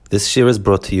This shir is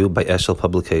brought to you by Eshel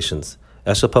Publications.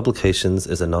 Eshel Publications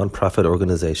is a non-profit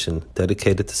organization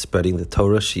dedicated to spreading the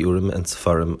Torah, Shiurim, and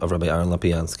Sefarim of Rabbi Aaron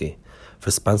Lapiansky. For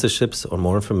sponsorships or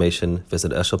more information,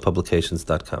 visit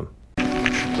eshelpublications.com.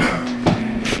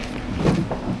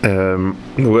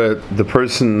 The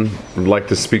person I'd like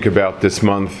to speak about this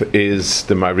month is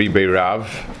the Mahari Berav.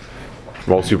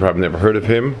 Most of you probably never heard of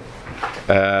him.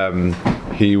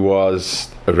 He was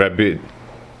the Rebbe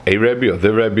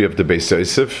of the Beis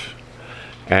Yosef,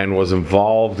 and was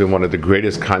involved in one of the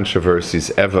greatest controversies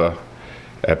ever,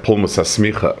 Pulmus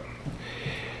HaSmicha.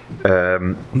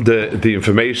 The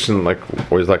information, I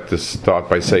always like to start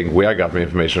by saying where I got my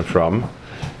information from.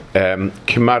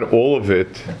 Came out, all of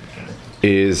it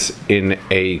is in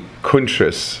a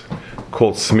kuntris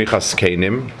called Smichas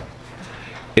Kenim.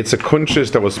 It's a kuntris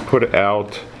that was put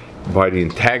out by the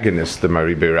antagonist, the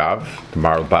Mahari Berav, the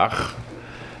Marlbach,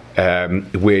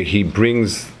 where he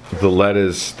brings the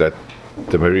letters that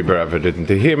the Mahari Berav had written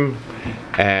to him,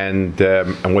 and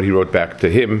what he wrote back to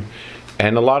him,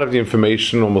 and a lot of the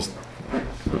information, almost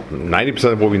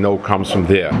 90% of what we know, comes from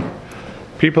there.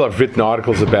 People have written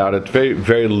articles about it, very,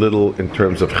 very little in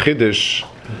terms of Chiddush,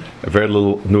 very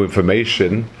little new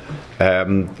information, a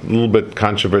little bit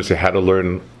controversy, how to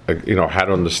learn, how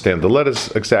to understand the letters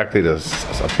exactly. There's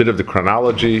a bit of the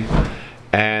chronology,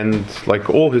 and like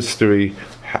all history,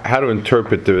 how to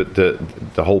interpret the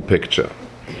whole picture.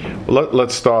 Well,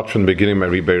 let's start from the beginning of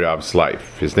Mahari Berav's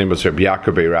life. His name was Rabbi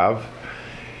Yaakov Berav.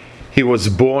 He was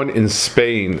born in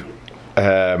Spain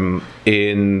in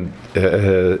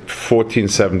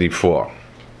 1474.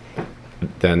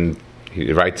 Then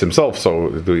he writes himself, so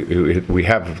we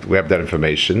have that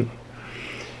information.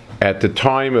 At the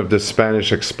time of the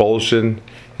Spanish expulsion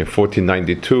in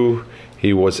 1492,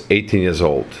 he was 18 years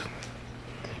old.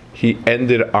 He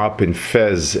ended up in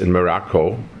Fez in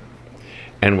Morocco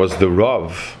and was the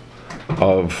Rav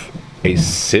of a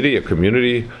city, a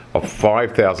community of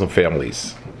 5,000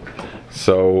 families.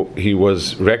 So he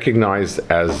was recognized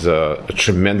as a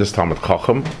tremendous Talmid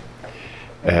Chacham,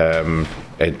 and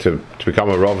to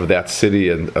become a Rav of that city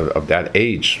and of that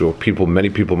age, there were many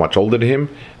people much older than him,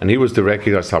 and he was the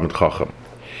recognized Talmid Chacham.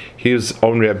 His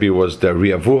own Rebbe was the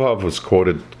Riavuhav, was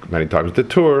quoted many times in the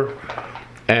Torah,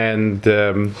 and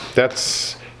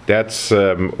that's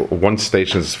one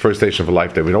station, his first station of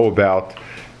life that we know about,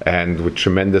 and with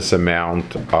tremendous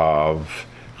amount of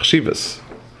chshivas.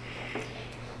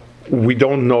 We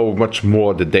don't know much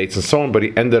more the dates and so on, but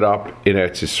he ended up in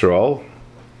Eretz Yisrael.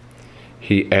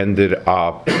 He ended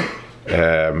up,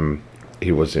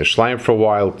 he was in Shleim for a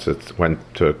while, went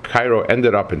to Cairo,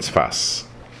 ended up in Sfas,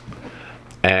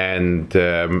 and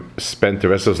spent the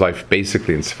rest of his life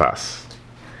basically in Sfas.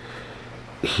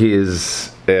 He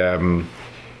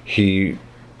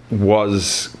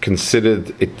was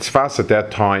considered, Sfas at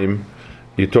that time,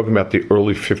 you're talking about the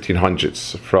early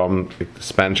 1500s, from the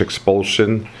Spanish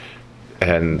expulsion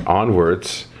and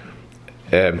onwards.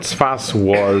 Sfas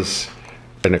was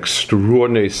an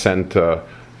extraordinary center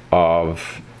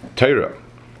of Torah.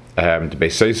 The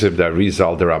Beis Yosef, the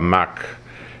Arizal, the Ramak,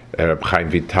 Reb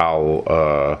Chaim Vital,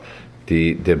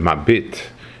 the Mabit,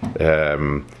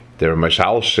 the Ramesh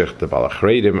Alshich, the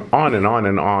Balachredim, on and on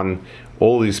and on.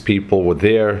 All these people were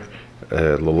there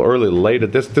a little early, later.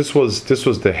 This was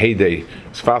the heyday.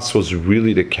 Sfas was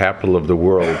really the capital of the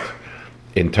world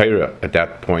in Torah at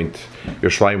that point.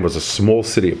 Yerushalayim was a small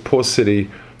city, a poor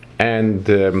city, and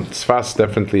Sfas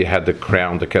definitely had the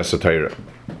crown, the Keser Torah.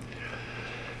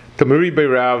 The Mahari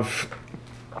Berav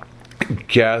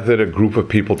gathered a group of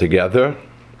people together,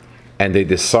 and they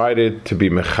decided to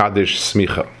be Mechadish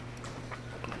Smicha.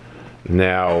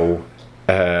 Now,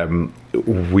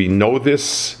 we know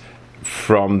this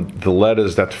from the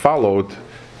letters that followed,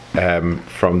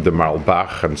 from the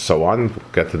Marlbach and so on. We'll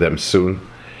get to them soon.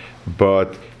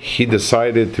 But he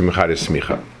decided to Mechadish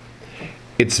Smicha.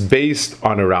 It's based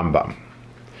on a Rambam.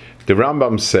 The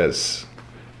Rambam says,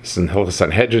 it's in Hilchos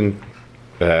Sanhedrin,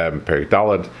 Perek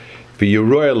Daled,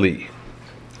 v'yiroeli,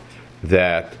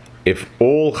 that if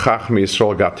all Chachmei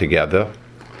Yisrael got together,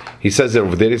 he says it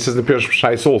over there, he says in the Pirush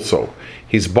Shais also,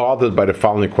 he's bothered by the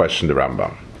following question, the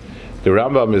Rambam. The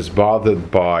Rambam is bothered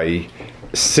by,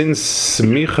 since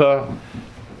Smicha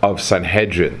of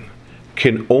Sanhedrin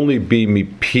can only be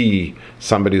mipi,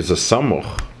 somebody who's a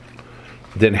samuch,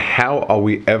 then how are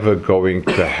we ever going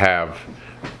to have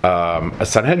a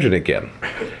Sanhedrin again?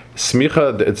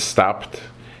 Smicha, it stopped,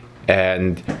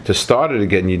 and to start it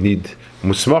again, you need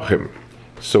musmachim.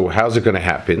 So how's it going to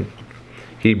happen?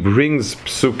 He brings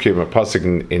psukim, a pasuk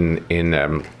in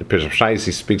the Pirush Shais.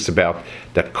 He speaks about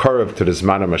that Korav to the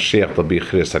Zman of Mashiach, there'll be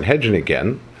Chir Sanhedrin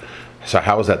again. So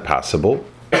how is that possible?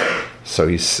 So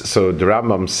the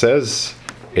Rambam says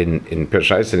in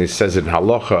Pershais, and he says in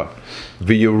Halacha,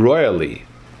 royally,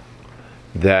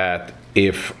 that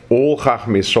if all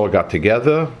Chachmei Yisrael got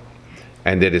together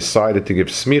and they decided to give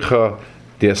smicha,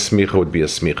 their smicha would be a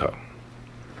smicha.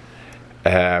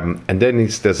 And then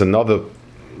there's another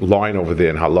line over there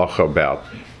in Halacha about,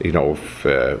 if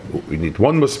we need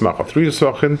one musmach or three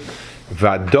musmachim,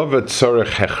 v'adovet tzorech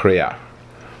hechreya.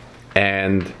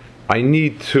 And I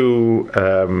need to,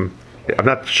 I'm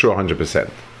not sure 100%,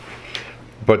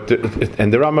 but,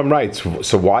 and the Rambam writes,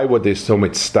 so why were they so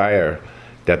much stire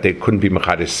that they couldn't be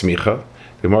mechadish smicha?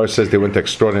 The Gemara says they went to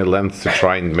extraordinary lengths to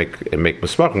try and make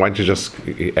musmach. Why don't you just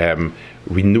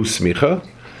renew smicha?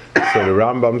 So the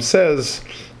Rambam says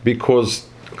because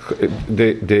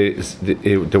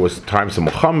there was times of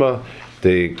Muhammad,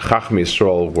 the Chachmei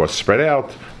Yisrael was spread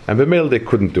out, and b'meil they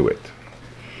couldn't do it.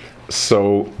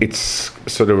 So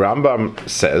the Rambam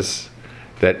says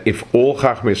that if all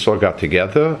Chachmei Yisrael got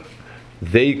together,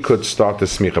 they could start the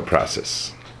smicha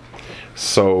process.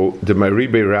 So the Mahari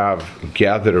Berav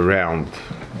gathered around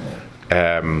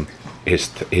his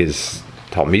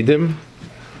Talmidim,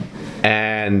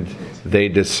 and they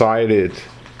decided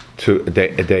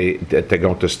that they're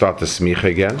going to start the smicha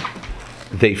again.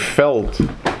 They felt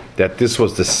that this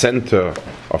was the center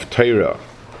of Torah,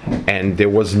 and there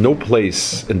was no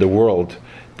place in the world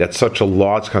that such a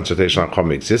large concentration on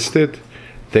Chacham existed.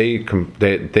 They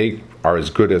are as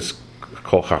good as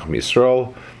Kol Chachmei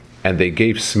Yisrael, and they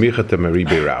gave smicha to Mahari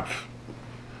Berav.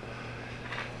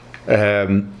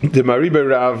 The Mahari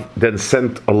Berav then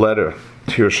sent a letter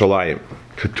to Yerushalayim,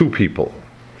 to two people.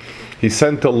 He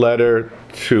sent a letter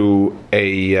to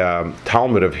a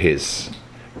Talmud of his,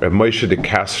 Moshe de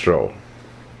Castro,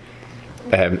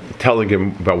 telling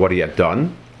him about what he had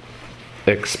done,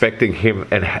 expecting him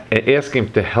and asking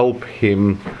him to help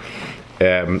him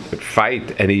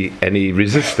fight any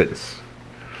resistance.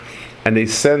 And they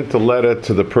sent a letter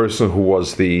to the person who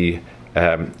was the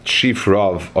chief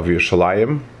Rav of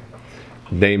Yerushalayim,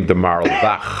 named the Maral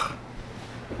Bach.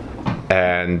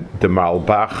 And the Maral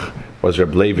Bach was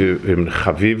Reb Levi ibn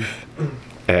Chaviv.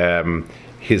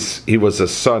 He was a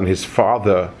son. His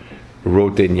father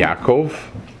wrote in Yaakov,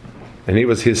 and he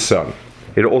was his son.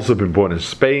 He had also been born in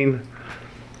Spain,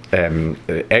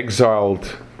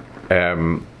 exiled,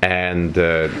 and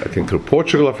I think through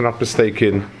Portugal, if I'm not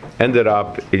mistaken, ended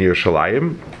up in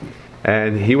Yerushalayim,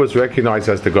 and he was recognized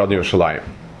as the God in Yerushalayim.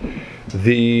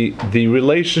 The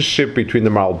relationship between the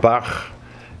Maral Bach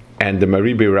and the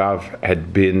Mahari Berav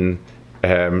had been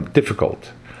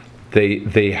difficult.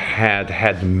 They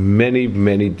had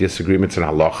many disagreements in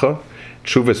halacha,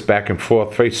 tshuvas back and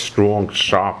forth, very strong,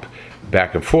 sharp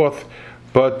back and forth.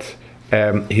 But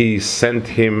he sent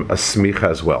him a smicha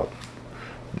as well,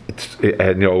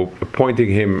 appointing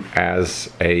him as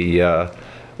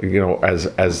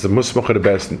as the musmach of the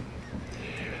best.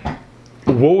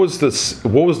 What was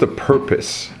the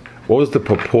purpose? What was the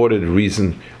purported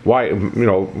reason why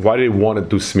they want to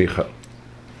do smicha?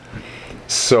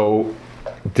 So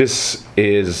this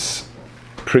is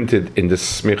printed in the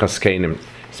Smichas Keinim.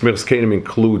 Smichas Keinim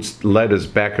includes letters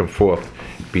back and forth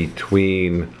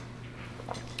between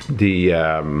the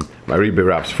Mahari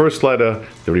Berav's first letter,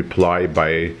 the reply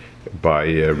by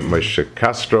Moshe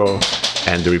Castro,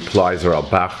 and the replies of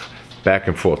Al-Bach, back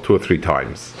and forth 2 or 3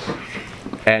 times.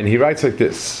 And he writes like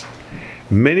this: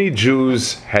 many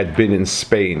Jews had been in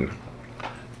Spain,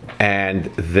 and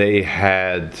they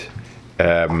had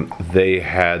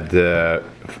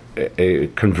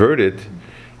converted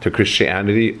to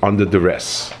Christianity under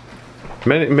duress.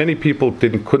 Many people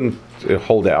couldn't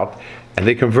hold out, and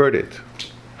they converted.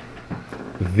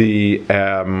 They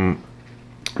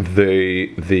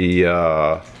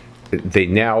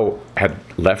now had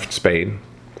left Spain.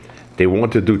 They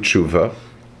want to do tshuva,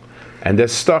 and they're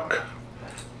stuck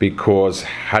because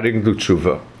how do you do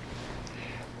tshuva?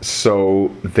 So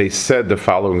they said the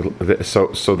following.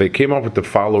 So they came up with the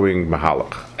following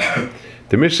mahalach.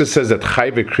 The Mishnah says that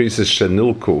chayve krisis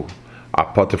shenilku are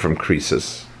potter from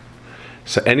krisis.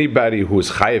 So anybody who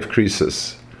is chayev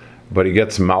krisis, but he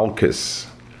gets malchus,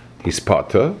 he's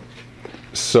potter.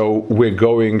 So we're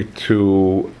going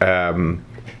to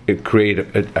create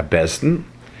a bezdin.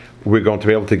 We're going to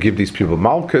be able to give these people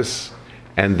malchus,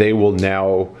 and they will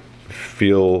now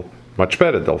feel much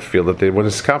better. They'll feel that they want to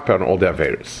escape on all their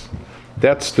averos.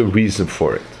 That's the reason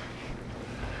for it.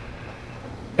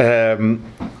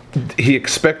 He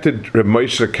expected Reb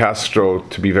Moshe Castro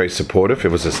to be very supportive.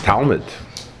 It was his Talmud.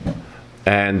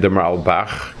 And the Maral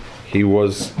Bach,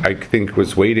 I think,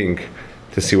 was waiting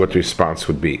to see what the response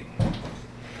would be.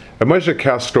 Reb Moshe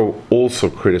Castro also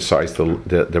criticized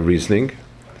the reasoning,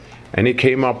 And he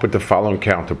came up with the following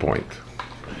counterpoint.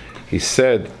 He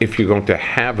said, if you're going to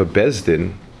have a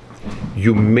Bezdin,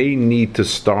 you may need to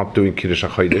start doing Kiddush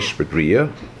HaChodesh with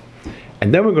Riyah,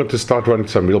 and then we're going to start running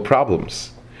some real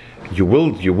problems. You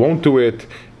won't do it.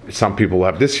 Some people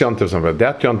have this yontiv, some have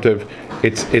that yontiv.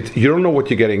 You don't know what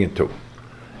you're getting into,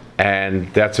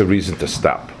 and that's a reason to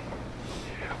stop.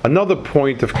 Another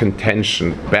point of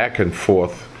contention, back and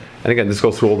forth, and again, this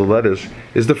goes through all the letters,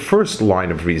 is the first line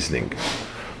of reasoning.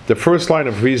 The first line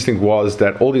of reasoning was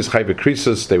that all these chayve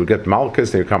krisos, they would get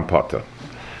malchus, they would come potter.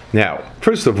 Now,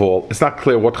 first of all, it's not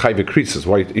clear what chayve krisos.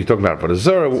 What are you talking about?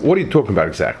 What are you talking about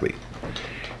exactly?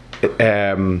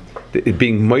 Being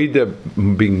moided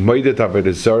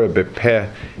avodah zara bepeh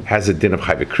has a din of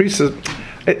chayve krisos.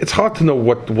 It's hard to know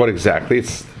what exactly.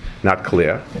 It's not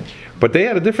clear. But they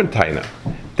had a different taina.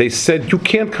 They said you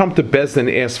can't come to Bezdin and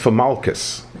ask for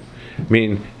malchus. I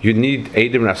mean, you need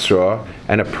Eidim Nasra,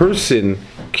 and a person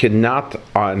cannot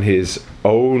on his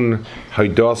own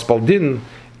Haidas Baldin,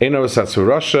 Enos Atsu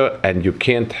Russia, and you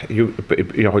can't,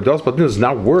 Haidas Baldin does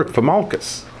not work for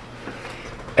malchus.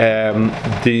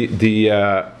 The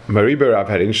Mahari Berav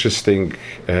had an interesting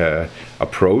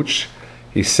approach.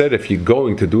 He said if you're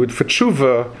going to do it for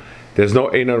tshuva, there's no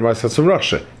Einar Masatz from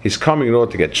Russia. He's coming in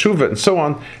order to get tshuva and so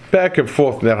on, back and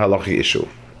forth in that halachi issue.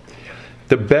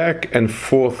 The back and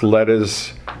forth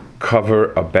letters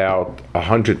cover about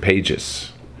 100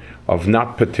 pages of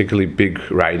not particularly big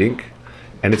writing,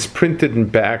 and it's printed in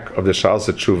back of the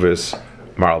Shalsa Tshuvas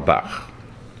Marlbach.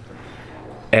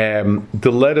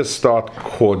 The letters start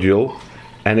cordial,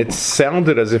 and it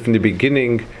sounded as if in the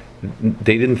beginning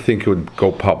they didn't think it would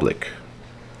go public.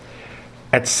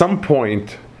 At some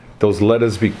point, those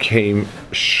letters became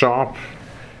sharp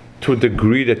to a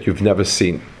degree that you've never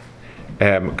seen.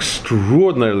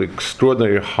 Extraordinarily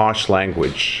harsh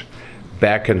language,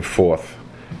 back and forth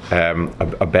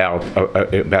about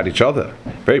each other,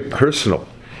 very personal.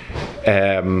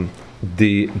 The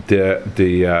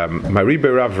Mahari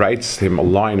Berav writes him a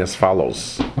line as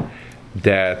follows: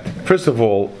 that first of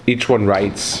all, each one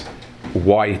writes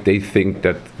why they think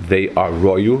that they are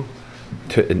royu,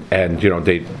 and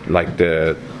they like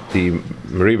the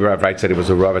Mahari Berav writes that he was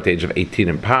a rav at the age of 18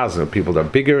 in Paz, and people that are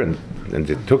bigger and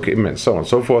they took him, and so on and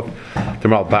so forth. The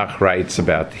Malbach writes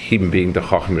about him being the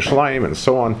Chacham Yishlayim, and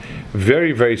so on.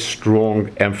 Very, very strong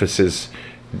emphasis,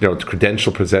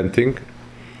 credential presenting.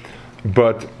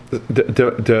 But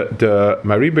the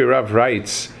Mahari Berav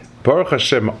writes, Baruch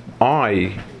Hashem,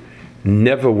 I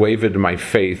never wavered in my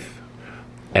faith,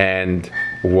 and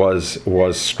was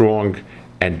strong,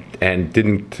 and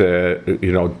didn't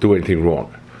do anything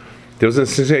wrong. There was a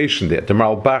sensation there. The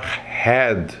Malbach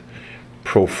had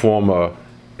pro forma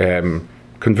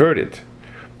converted,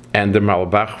 and the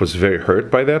Malbach was very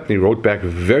hurt by that, and he wrote back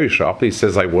very sharply. He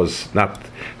says, I was not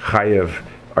chayav,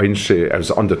 I was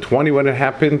under 20 when it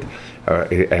happened,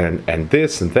 and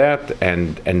this and that,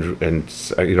 and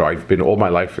I've been all my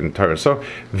life in Torah. So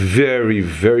very,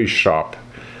 very sharp,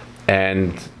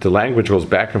 and the language goes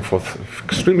back and forth,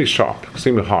 extremely sharp,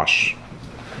 extremely harsh.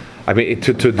 I mean,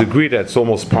 to a degree that it's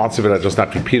almost parts of it are just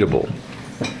not repeatable.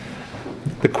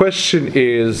 The question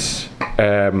is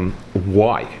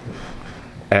why.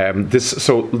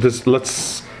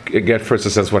 Let's get first a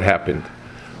sense what happened.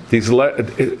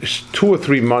 2 or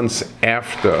 3 months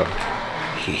after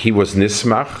he was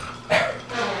nismach,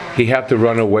 he had to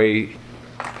run away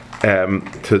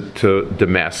to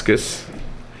Damascus,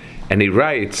 and he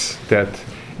writes that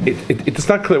it's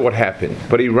not clear what happened,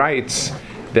 but he writes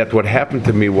that what happened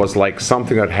to me was like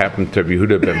something that happened to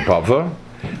Yehuda ben Bava,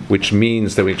 which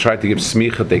means that when he tried to give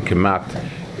smicha, they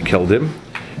killed him.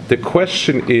 The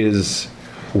question is,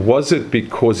 was it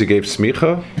because he gave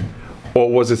smicha, or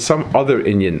was it some other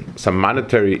inyan, some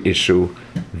monetary issue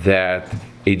that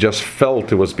he just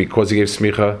felt it was because he gave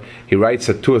smicha? He writes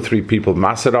that 2 or 3 people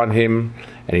massed on him,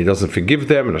 and he doesn't forgive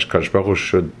them, and Hakadosh Baruch Hu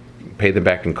should pay them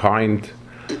back in kind.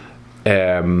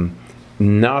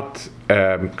 Not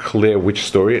clear which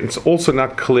story. It's also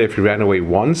not clear if he ran away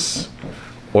once,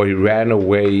 or he ran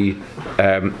away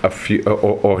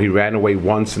or he ran away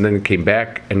once and then came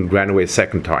back and ran away a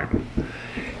second time.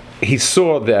 He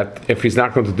saw that if he's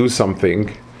not going to do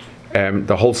something,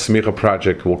 the whole smicha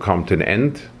project will come to an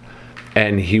end,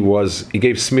 and he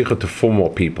gave smicha to 4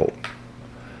 more people.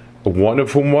 One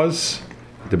of whom was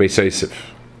the Beis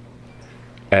Yosef.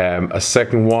 A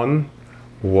second one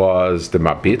was the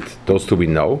Mabit. Those 2 we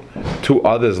know. 2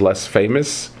 others less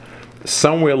famous.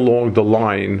 Somewhere along the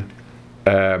line,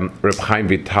 Reb Chaim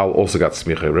Vital also got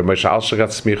smicha. Reb Moshe Alsher got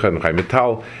smicha, and Chaim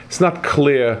Vital. It's not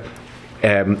clear.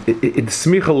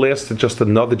 Smicha lasted just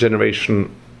another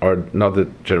generation or another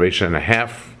generation and a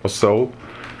half or so.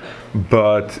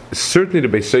 but certainly the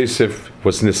Beis Yosef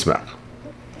was nismach,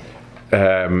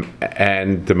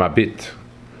 and the Mabit.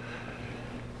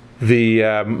 The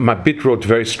Mabit wrote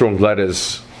very strong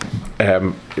letters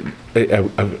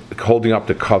holding up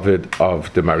the covet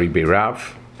of the Mahari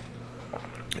Berav.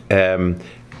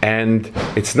 And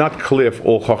it's not clear if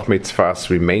all Chochmei Tzfas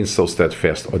remain so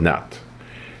steadfast or not.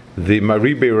 The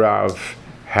Mahari Berav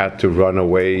had to run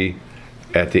away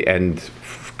at the end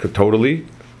totally.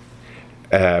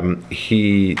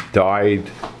 He died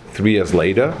 3 years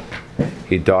later.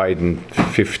 He died in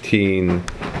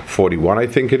 1541, I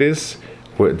think it is.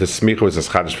 Where the Smicha was as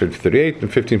Chadash 1538, and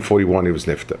 1541 he was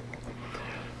Nifta.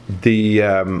 The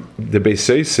Beis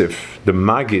Yosef, the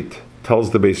Maggid,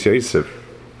 tells the Beis Yosef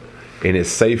in his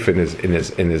seif in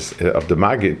his of the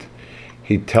Maggid,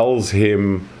 he tells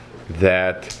him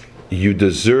that you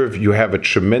have a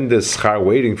tremendous schar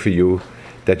waiting for you,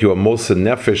 that you are mosa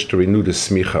nefesh to renew the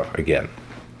Smicha again.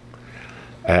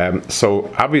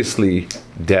 So obviously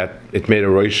that it made a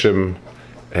roshim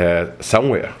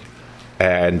somewhere,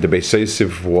 and the Beis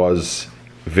Yosef was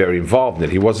very involved in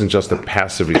it. He wasn't just a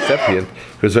passive recipient;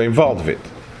 he was very involved with it.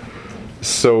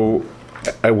 So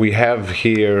we have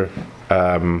here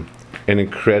an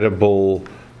incredible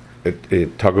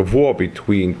tug of war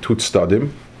between two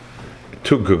tzaddim,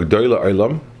 two G'dolei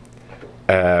Olam.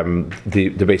 The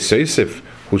Beis Yosef,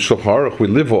 who Shulchan Aruch we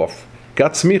live off,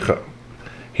 got smicha.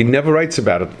 He never writes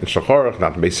about it in Shulchan Aruch.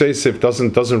 Not Beis Yosef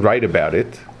doesn't write about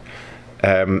it,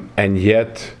 and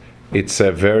yet it's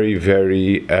a very,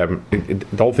 very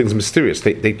the whole thing's mysterious.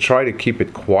 They try to keep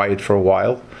it quiet for a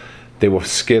while. They were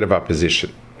scared of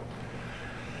opposition.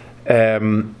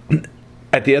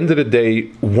 At the end of the day,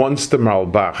 once the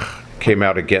Malbach came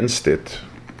out against it,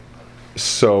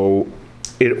 so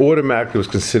it automatically was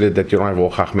considered that you don't have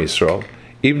all Chachmei Yisrael,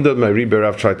 even though Mahari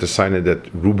Berav tried to sign it that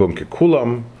Rubam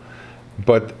Kekulam,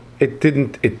 but it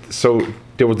didn't. So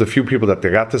there was a few people that they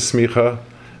got the smicha,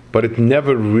 but it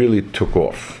never really took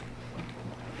off.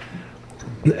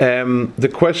 The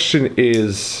question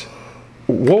is,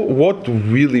 what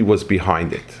really was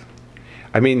behind it?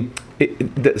 I mean,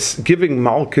 giving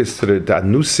Malchus to the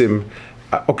Anusim,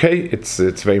 okay, it's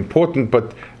very important,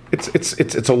 but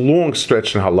it's a long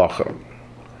stretch in halacha.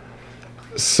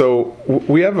 So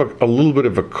we have a little bit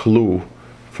of a clue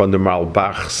from the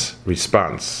Malbach's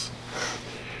response.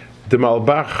 The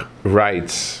Malbach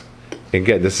writes,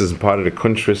 again, this is part of the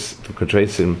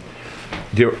Kuntrasim,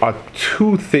 there are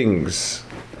two things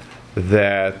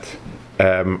that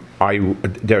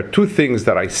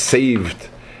I saved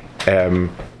Jewry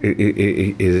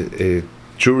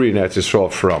in Eretz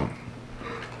Yisrael from.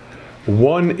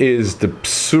 One is the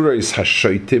Psurais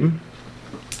Hashoitim,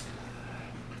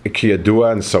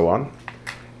 Kiyadua, and so on,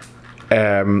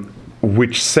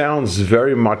 which sounds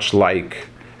very much like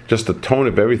just the tone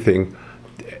of everything,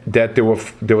 that there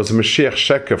was a Mashiach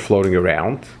Sheker floating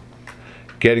around,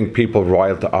 getting people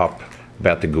riled up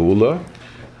about the Geula,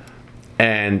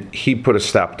 and he put a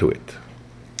stop to it.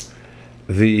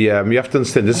 You have to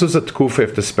understand, this was a tkufa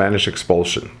of the Spanish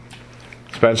expulsion.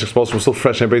 Spanish expulsion was still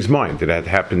fresh in everybody's mind. It had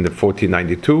happened in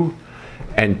 1492,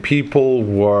 and people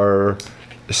were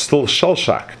still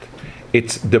shell-shocked.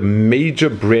 It's the major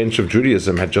branch of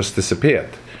Judaism had just disappeared.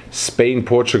 Spain,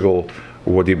 Portugal,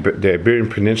 or the Iberian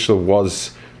Peninsula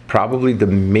was probably the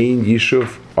main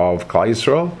yishuv of Klal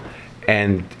Yisrael,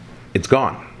 and it's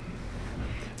gone.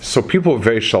 So people were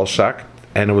very shell-shocked,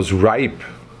 and it was ripe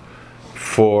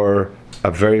for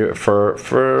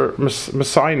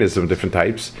messianism of different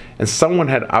types, and someone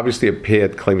had obviously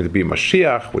appeared claiming to be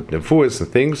Mashiach with nevuas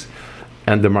and things,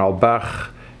 and the Malbach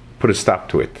put a stop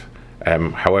to it.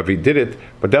 However he did it,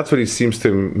 but that's what he seems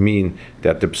to mean,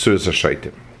 that the Psuras are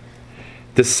shaitim.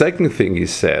 The second thing he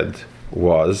said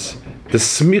was the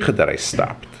smicha that I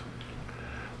stopped.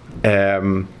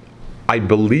 I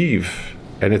believe,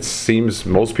 and it seems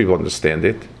most people understand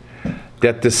it,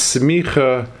 that the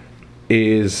smicha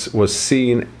was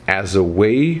seen as a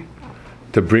way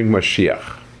to bring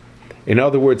Mashiach. In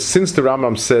other words, since the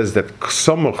Rambam says that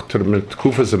k'samuch to the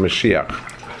Tkufas of Mashiach,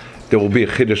 there will be a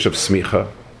chiddush of smicha,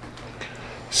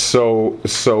 so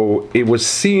it was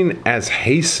seen as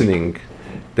hastening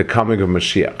the coming of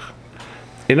Mashiach.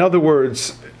 In other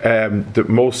words, the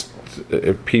most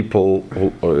people,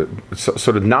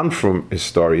 sort of non-from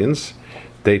historians,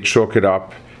 they chalk it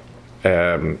up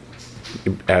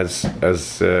as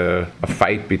a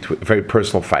fight, a very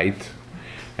personal fight,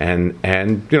 and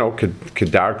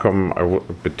kedarkom or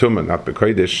betumah, not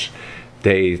bekodesh,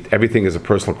 everything is a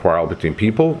personal quarrel between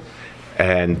people,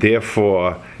 and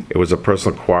therefore it was a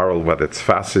personal quarrel whether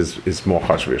Tzfas is more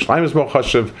chashuv. Yerushalayim is more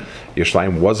chashuv.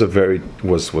 Yerushalayim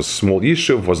was small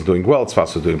yishuv, wasn't doing well.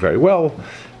 Tzfas was doing very well,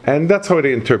 and that's how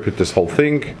they interpret this whole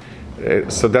thing.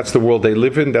 So that's the world they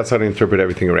live in. That's how they interpret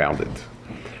everything around it.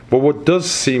 But what does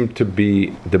seem to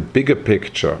be the bigger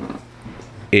picture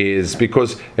is,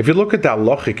 because if you look at the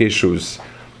halachic issues,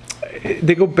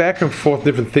 they go back and forth,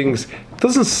 different things. It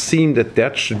doesn't seem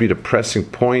that should be the pressing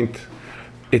point.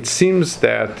 It seems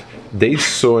that they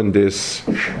saw in this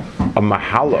a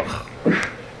mahalach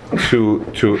to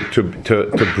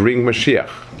bring Mashiach.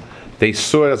 They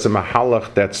saw it as a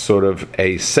mahalach that's sort of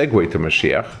a segue to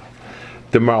Mashiach.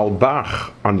 The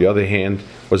Maralbach, on the other hand,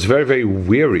 was very, very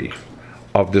weary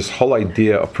of this whole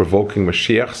idea of provoking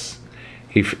Mashiachs.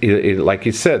 Like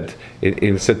he said,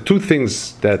 he said two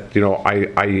things that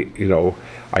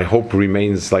I hope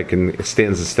remains like it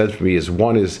stands instead for me. Is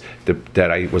one is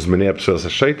that I was menei b'shelas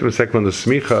hashaitim. The second one, the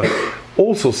smicha,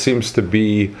 also seems to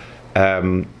be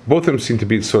both of them seem to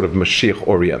be sort of Mashiach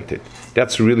oriented.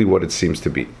 That's really what it seems to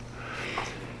be.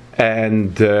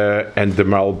 And the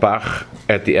Maralbach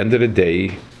at the end of the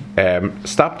day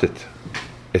stopped it.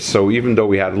 So even though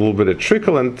we had a little bit of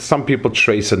trickle, and some people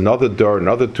trace another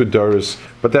 2 doors,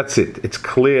 but that's it. It's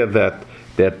clear that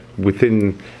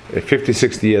within 50,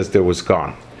 60 years there was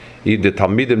gone. The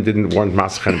Talmidim weren't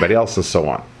masmech anybody else, and so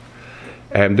on.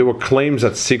 There were claims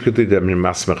that secretly they were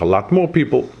masmech a lot more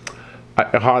people.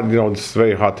 It's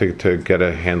very hard to get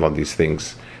a handle on these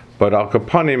things. But Al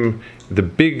Kapanim, the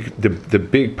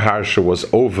big parasha was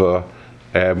over,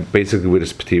 basically with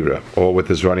his petira, or with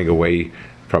his running away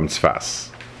from Tzfas.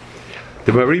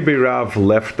 The Mahari Berav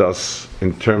left us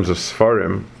in terms of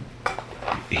Sfarim.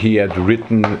 He had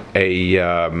written a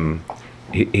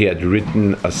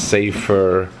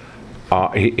sefer.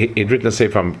 He'd written a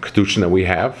sefer on Kedushin that we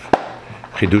have.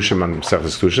 Chidushim on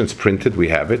Masechtas Kedushin. It's printed. We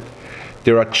have it.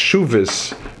 There are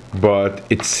tshuvas, but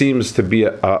it seems to be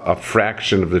a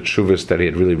fraction of the tshuvas that he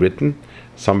had really written.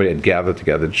 Somebody had gathered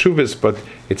together the tshuvas, but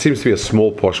it seems to be a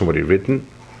small portion of what he'd written.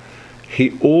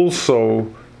 He also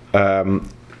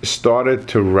started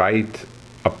to write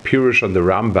a pirush on the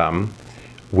Rambam,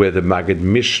 where the Maggid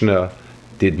Mishnah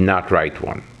did not write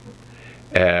one.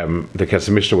 The Kesef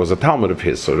Mishnah was a Talmud of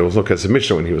his, so there was no Kesef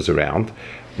Mishnah when he was around.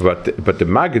 But the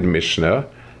Maggid Mishnah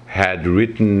had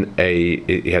written on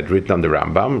the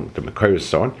Rambam, the Makor, and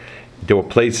so on. There were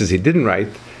places he didn't write,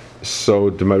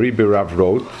 so the Mahari Berav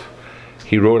wrote.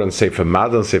 He wrote on Sefer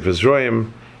Madan, Sefer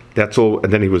Zroim. That's all,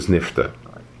 and then he was nifta.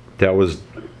 That was.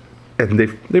 And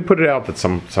they put it out at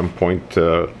some point,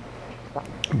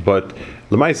 but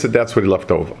Lemaisa, that's what he left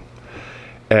over.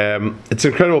 It's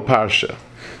an incredible parsha.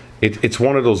 It's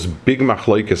one of those big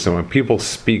machlokas, and when people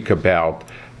speak about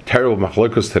terrible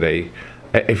machlokas today,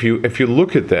 if you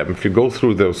look at them, if you go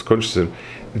through those consciousness,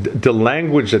 the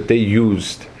language that they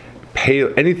used,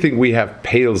 anything we have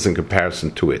pales in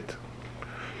comparison to it.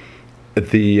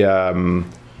 They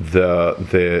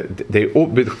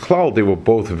were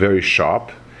both very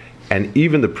sharp. And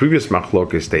even the previous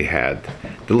machlokes they had,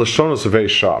 the lashonos are very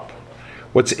sharp.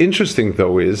 What's interesting,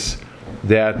 though, is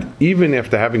that even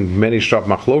after having many sharp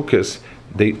machlokes,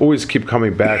 they always keep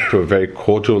coming back to a very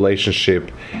cordial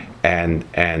relationship, and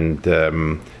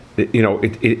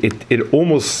it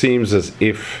almost seems as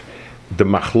if the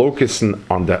machlokes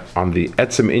on the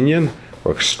etzem inyan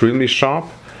are extremely sharp,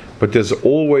 but there's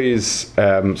always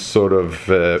sort of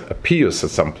a piyus at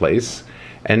some place.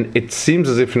 And it seems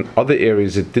as if in other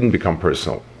areas it didn't become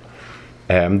personal.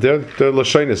 There are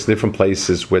lashonos in different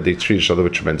places where they treat each other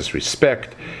with tremendous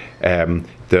respect. The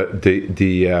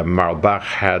Maralbach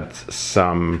had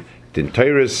some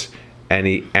dinteiros, and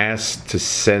he asked to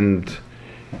send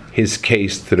his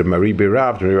case to the Mahari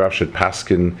Berav. The Mahari Berav should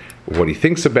paskin what he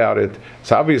thinks about it.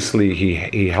 So obviously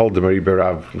he held the Mahari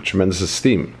Berav in tremendous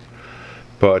esteem.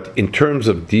 But in terms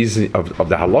of these the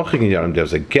halachic inyanim,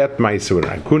 there's a get ma'isa,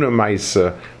 an aguna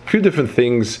ma'isa, a few different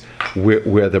things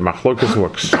where the machlokas were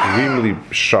extremely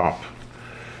sharp.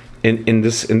 In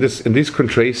these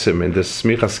kontresim, in this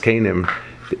smichas kenim,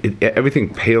 everything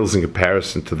pales in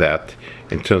comparison to that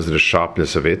in terms of the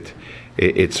sharpness of it.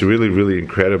 It's really, really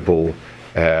incredible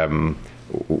the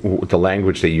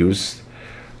language they used.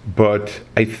 But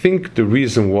I think the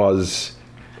reason was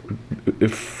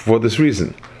for this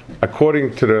reason.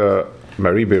 According to the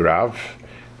Mahari Berav,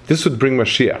 this would bring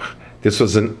Mashiach. This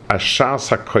was an Ashas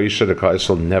HaKoisha the Klal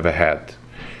Yisrael never had.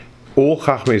 All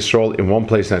Chachmei Yisrael in one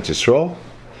place in Eretz Yisrael.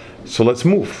 So let's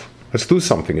move. Let's do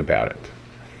something about it.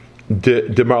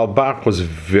 The Maralbach was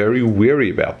very weary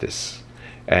about this.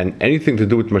 And anything to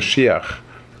do with Mashiach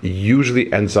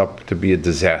usually ends up to be a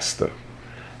disaster.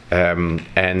 And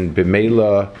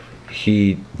B'meila,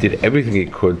 he did everything he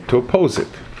could to oppose it.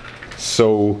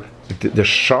 So the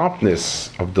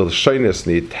sharpness of the lashonos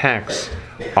and the attacks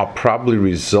are probably a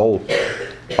result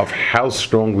of how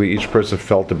strongly each person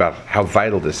felt about how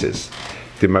vital this is.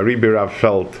 The Mahari Berav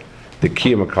felt the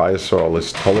kiyum of Klal Yisrael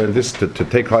is tolerant. This to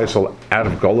take Klal Yisrael out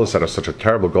of Golus, out of such a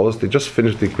terrible Golus. They just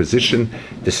finished the Inquisition,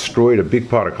 destroyed a big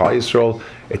part of Klal Yisrael.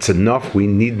 It's enough. We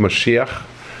need Mashiach.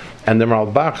 And the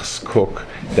Ralbach's cook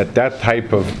that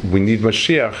type of we need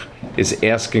Mashiach is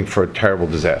asking for a terrible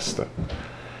disaster.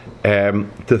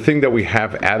 The thing that we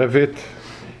have out of it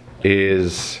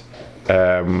is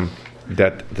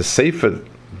that the sefer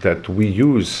that we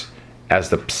use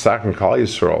as the Psak in Klal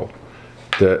Yisrael,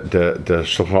 the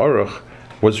Shulchan Aruch,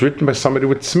 was written by somebody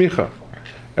with smicha,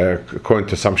 according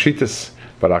to some shittas.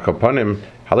 But akapanim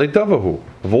halei davahu,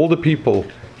 of all the people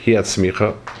he had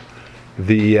smicha.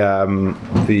 The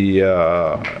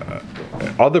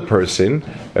other person,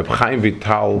 Chaim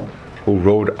Vital, who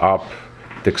wrote up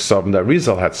the Ksavim that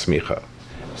Rizal had smicha.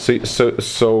 So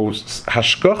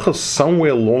Hashgacha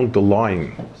somewhere along the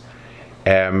line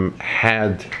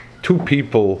had two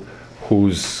people who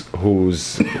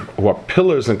are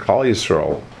pillars in Klal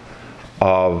Yisrael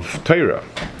of Torah,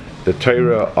 the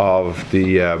Torah of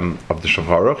the Shulchan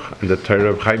Aruch and the Torah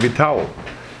of Chaim Vital.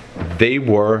 They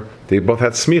both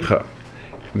had smicha.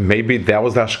 Maybe that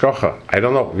was the hashgacha. I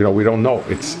don't know. We don't know.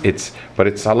 But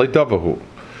it's halei davahu.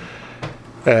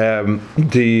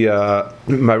 The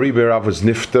Mahari Berav was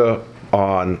nifta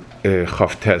on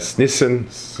Chavtes Nissen.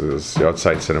 It's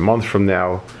outside in a month from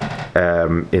now.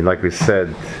 In like we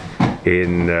said,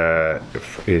 in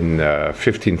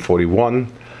 1541,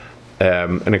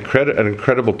 an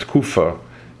incredible tkufa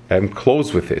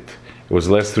closed with it. It was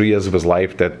the last 3 years of his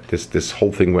life that this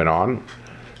whole thing went on.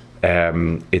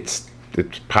 It's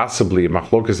possibly a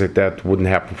machlokas like that wouldn't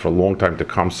happen for a long time to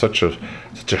come. Such a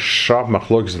sharp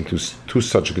machlokas into two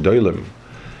such gedolim,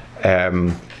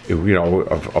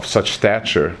 of such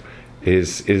stature,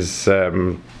 is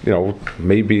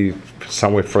maybe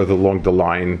somewhere further along the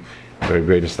line,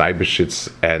 Rabbi Eibeshitz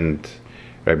and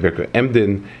Rabbi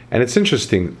Emden. And it's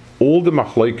interesting, all the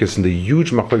machlokas and the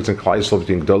huge machlokas in Klal Yisrael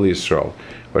between Gedolei Yisrael,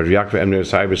 where Yaakov Emden,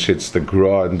 Eibeshitz, the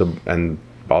Gra and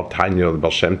Baal Tanya, the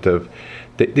Baal Shem Tov,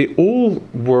 they all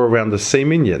were around the same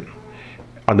inyan.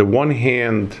 On the one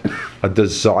hand, a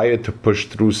desire to push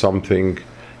through something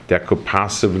that could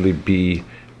possibly be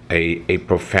a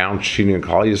profound shinui in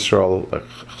Klal Yisrael,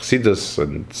 Chassidus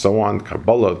and so on,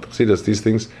 Kabbalah, Chassidus, these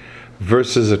things,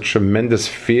 versus a tremendous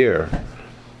fear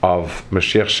of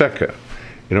Mashiach Sheker.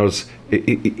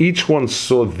 Each one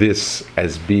saw this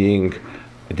as being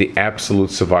the absolute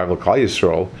survival of Klal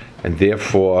Yisrael, and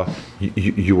therefore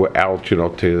you were out,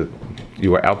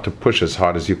 you were out to push as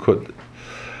hard as you could.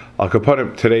 Al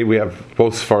Kaponim, today we have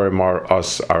both Sfarim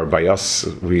are by us.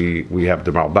 We have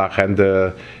the Malbach and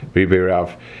the Mahari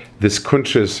Berav. This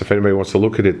kuntres, if anybody wants to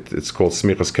look at it, it's called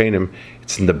Smichas Kainim.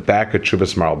 It's in the back of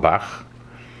Chuvas Malbach.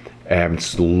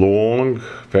 It's long,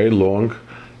 very long,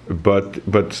 but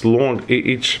it's long.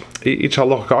 Each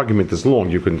halachic argument is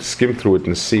long. You can skim through it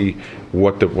and see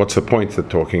what's the point they're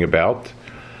talking about.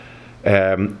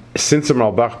 Since the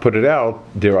Malbach put it out,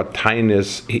 there are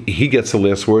tinies. He gets the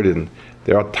last word in.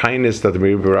 There are tinies that the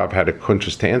Mahari Berav had a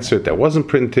kuntres to answer it that wasn't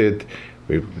printed.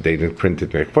 They didn't print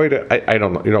it. I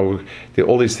don't know.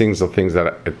 All these things are things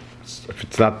that if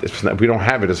it's not, we don't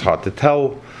have it, it's hard to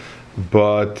tell.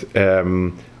 But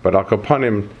Al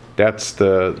Kapanim, that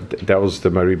was the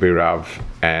Mahari Berav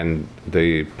and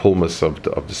the pulmus of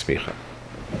the smicha.